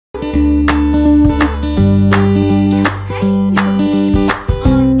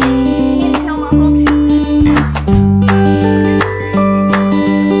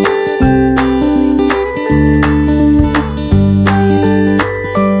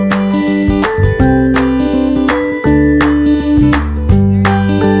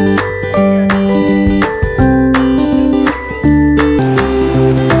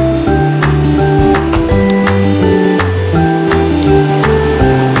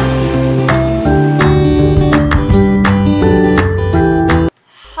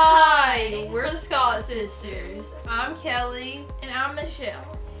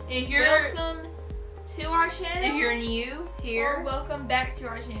our channel. If you're new here. Or welcome back to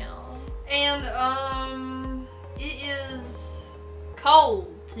our channel. And, it is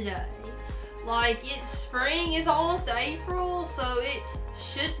cold today. Like, it's spring, it's almost April, so it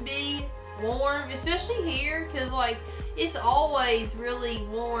should be warm, especially here, because, like, it's always really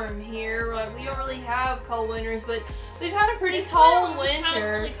warm here. Like, we don't really have cold winters, but we've had a pretty cold winter. Kind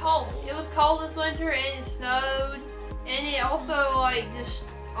of really cold. It was cold this winter, and it snowed, and it also, like, just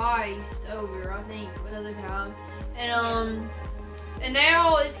iced over, I think, another time. And, and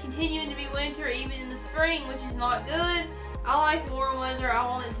now it's continuing to be winter, even in the spring, which is not good. I like warm weather. I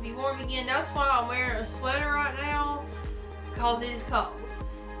want it to be warm again. That's why I'm wearing a sweater right now, because it is cold.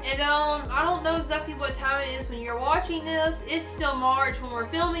 And I don't know exactly what time it is when you're watching this. It's still March when we're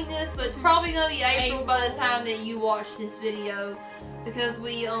filming this, but it's probably gonna be April by the time that you watch this video, because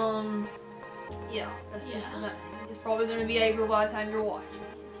we yeah, that's just the thing. It's probably gonna be April by the time you're watching it.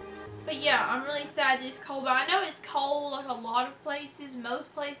 But yeah, I'm really sad it's cold. But I know it's cold like a lot of places.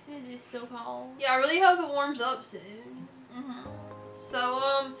 Most places it's still cold. Yeah, I really hope it warms up soon.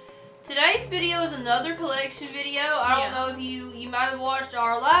 So, today's video is another collection video. I don't know if you might have watched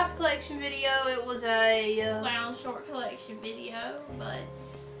our last collection video. It was a lounge short collection video, but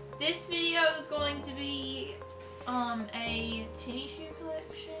this video is going to be a tennis shoe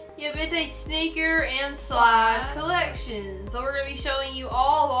collection. Yep, it's a sneaker and slide collection. So we're going to be showing you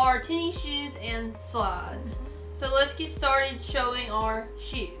all of our tennis shoes and slides. So let's get started showing our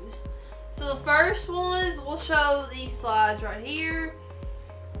shoes. So the first ones, we'll show these slides right here.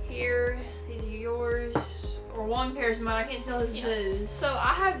 Here, these are yours. Or one pair is mine. I can't tell who's whose. So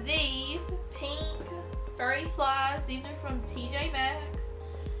I have these pink furry slides. These are from TJ Maxx.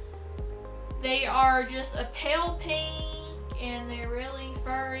 They are just a pale pink and they're really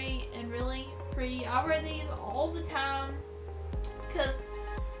furry and really pretty. I wear these all the time because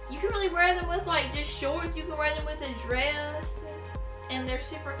you can really wear them with like just shorts. You can wear them with a dress. And they're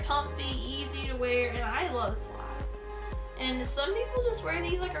super comfy, easy to wear, and I love slides. And some people just wear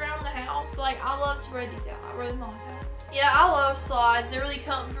these like around the house, but like I love to wear these out. I wear them all the time. Yeah, I love slides. They're really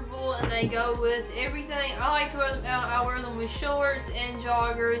comfortable and they go with everything. I like to wear them out. I wear them with shorts and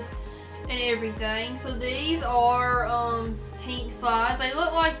joggers and everything. So these are pink slides. They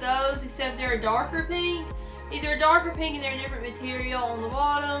look like those except they're a darker pink. These are a darker pink and they're a different material on the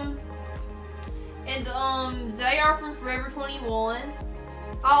bottom. And they are from Forever 21.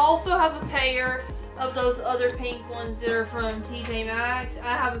 I also have a pair of those other pink ones that are from TJ Maxx.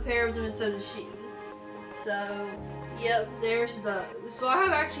 I have a pair of them and so does she. So, yep, there's those. So I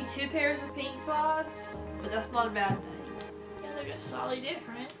have actually two pairs of pink slides, but that's not a bad thing. Yeah, they're just solidly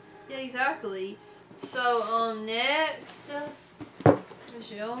different. Yeah, exactly. So, next,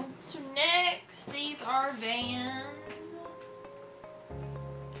 Michelle. So next, these are Vans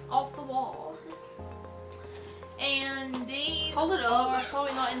off the wall. And these hold it up. It's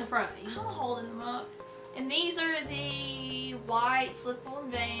probably not in the frame. I'm holding them up. And these are the white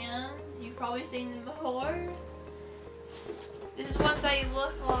slip-on Vans. You've probably seen them before. This is what they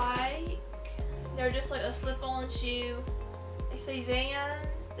look like. They're just like a slip-on shoe. They say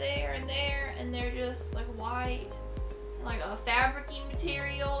Vans there, and they're just like white, like a fabricy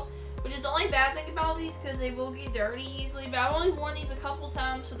material. Which is the only bad thing about these because they will get dirty easily. But I've only worn these a couple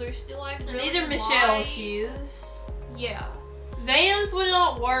times, so they're still like really these are Michelle shoes. Yeah. Vans would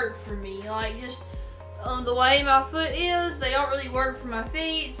not work for me. Like, just the way my foot is, they don't really work for my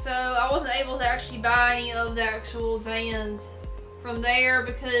feet. So I wasn't able to actually buy any of the actual Vans from there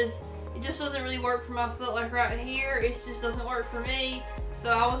because it just doesn't really work for my foot. Like right here, it just doesn't work for me.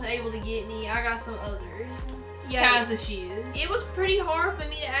 So I wasn't able to get any. I got some others. Kinds of shoes. It was pretty hard for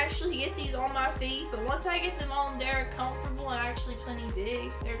me to actually get these on my feet, but once I get them on, they're comfortable and actually plenty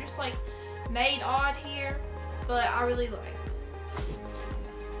big. They're just like made odd here, but I really like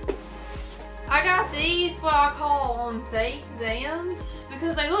them. I got these, what I call fake Vans,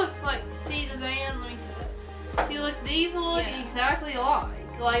 because they look like, see the Vans, let me see that. See, look, these look exactly alike.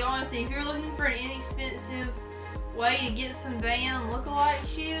 Like, honestly, if you're looking for an inexpensive way to get some Van look-alike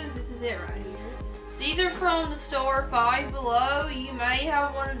shoes, this is it right here. These are from the store Five Below. You may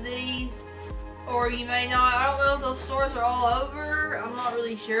have one of these, or you may not. I don't know if those stores are all over. I'm not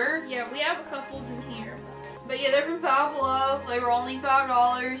really sure. Yeah, we have a couple of them here. But yeah, they're from Five Below. They were only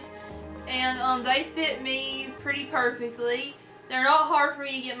 $5. And they fit me pretty perfectly. They're not hard for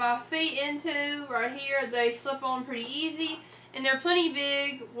me to get my feet into. Right here, they slip on pretty easy. And they're plenty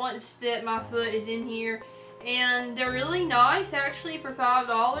big once that my foot is in here. And they're really nice actually for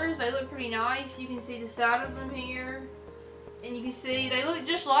 $5. They look pretty nice. You can see the side of them here. And you can see they look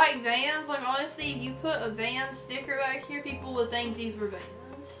just like Vans. Like honestly, if you put a Vans sticker back here, people would think these were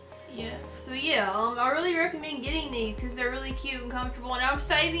Vans. Yeah. So yeah, I really recommend getting these because they're really cute and comfortable. And I'm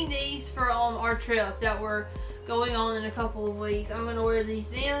saving these for our trip that we're going on in a couple of weeks. I'm gonna wear these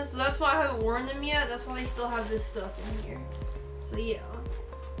then, so that's why I haven't worn them yet. That's why they still have this stuff in here. So yeah.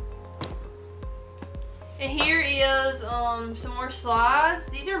 And here is some more slides.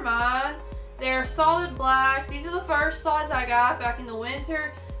 These are mine. They're solid black. These are the first slides I got back in the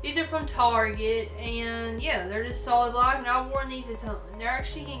winter. These are from Target, and yeah, they're just solid black, and I've worn these a ton. They're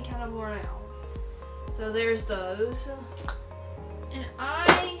actually getting kind of worn out. So there's those. And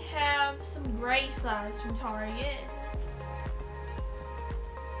I have some gray slides from Target.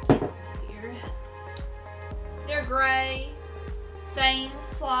 Here. They're gray. Same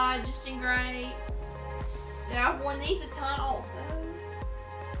slide, just in gray. And I've worn these a ton also.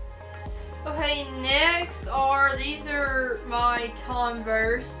 Okay, next these are my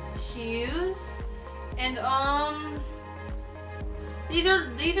Converse shoes, and these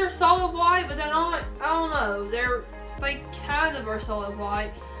are solid white, but they're not. I don't know. They're like kind of are solid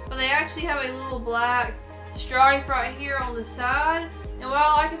white, but they actually have a little black stripe right here on the side. And what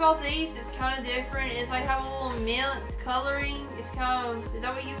I like about these is kind of different. Is they have a little mint coloring. It's kind of, is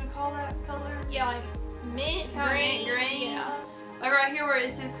that what you would call that color? Yeah, like mint green. Yeah. Like right here where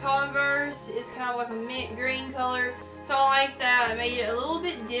it says Converse, it's kind of like a mint green color. So I like that. It made it a little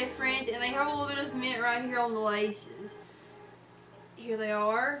bit different. And they have a little bit of mint right here on the laces. Here they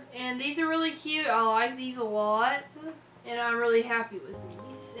are. And these are really cute. I like these a lot. And I'm really happy with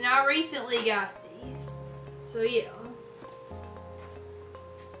these. And I recently got these. So yeah.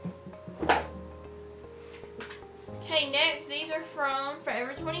 Okay, next, these are from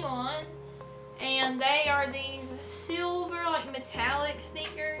Forever 21. And they are these silver, like metallic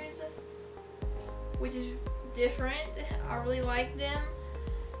sneakers, which is different. I really like them.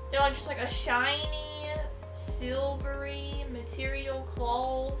 They're like just like a shiny, silvery material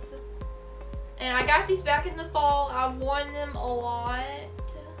cloth. And I got these back in the fall. I've worn them a lot.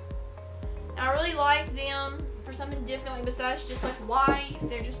 I really like them for something different, like besides just like white.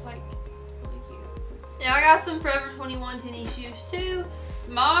 They're just like really cute. Now I got some Forever 21 tennis shoes too.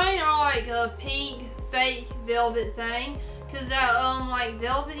 Mine are like a pink fake velvet thing, cause that like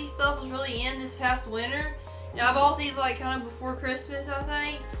velvety stuff was really in this past winter. And I bought these like kind of before Christmas, I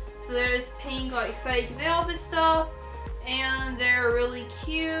think. So there's pink like fake velvet stuff, and they're really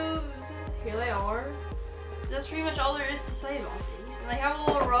cute. Here they are. That's pretty much all there is to say about these. And they have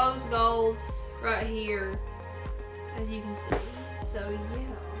a little rose gold right here, as you can see. So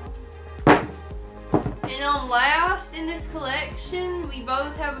yeah. And last in this collection, we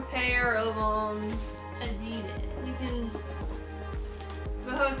both have a pair of Adidas. You can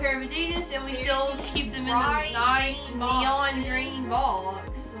both have a pair of Adidas, and we still keep them in a nice neon green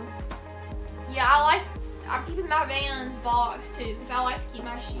box. Yeah, I'm keeping my Vans box too, because I like to keep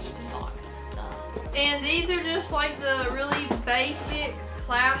my shoes in boxes and stuff. And these are just like the really basic,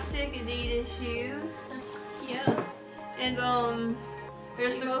 classic Adidas shoes. Yes. And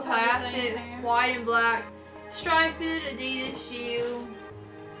there's the classic white and black striped Adidas shoe.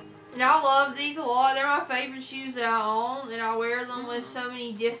 And I love these a lot. They're my favorite shoes that I own, and I wear them with so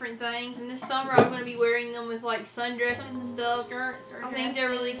many different things. And this summer I'm going to be wearing them with like sundresses and stuff. Skirts or I think they're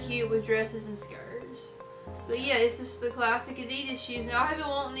really cute with dresses and skirts. So yeah, it's just the classic Adidas shoes. Now I have been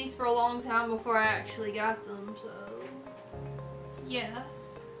wanting these for a long time before I actually got them. So yes.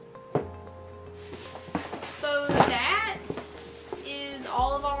 So that is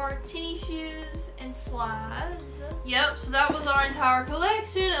all of our tennis shoes and slides. yep, so that was our entire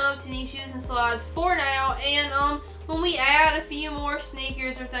collection of tennis shoes and slides for now. And when we add a few more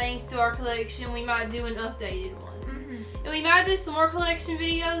sneakers or things to our collection, we might do an updated one. And we might do some more collection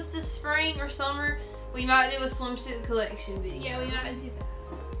videos this spring or summer. We might do a swimsuit collection video. Yeah, we might do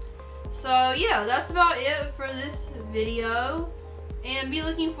that. So yeah, that's about it for this video. And be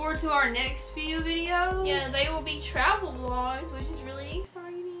looking forward to our next few videos. Yeah, they will be travel vlogs, which is really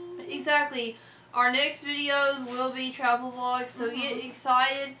exciting. Exactly. Our next videos will be travel vlogs, so get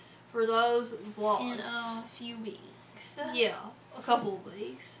excited for those vlogs. In a few weeks. Yeah, a couple of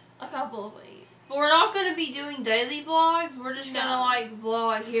weeks. A couple of weeks. But we're not going to be doing daily vlogs. We're just going to No. like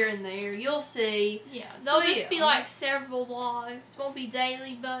vlog here and there. You'll see. Yeah, there'll So, just yeah. be like several vlogs. Won't be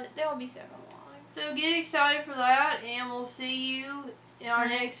daily, but there will be several vlogs. So get excited for that, and we'll see you in our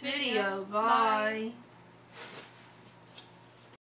next video. Bye. Bye.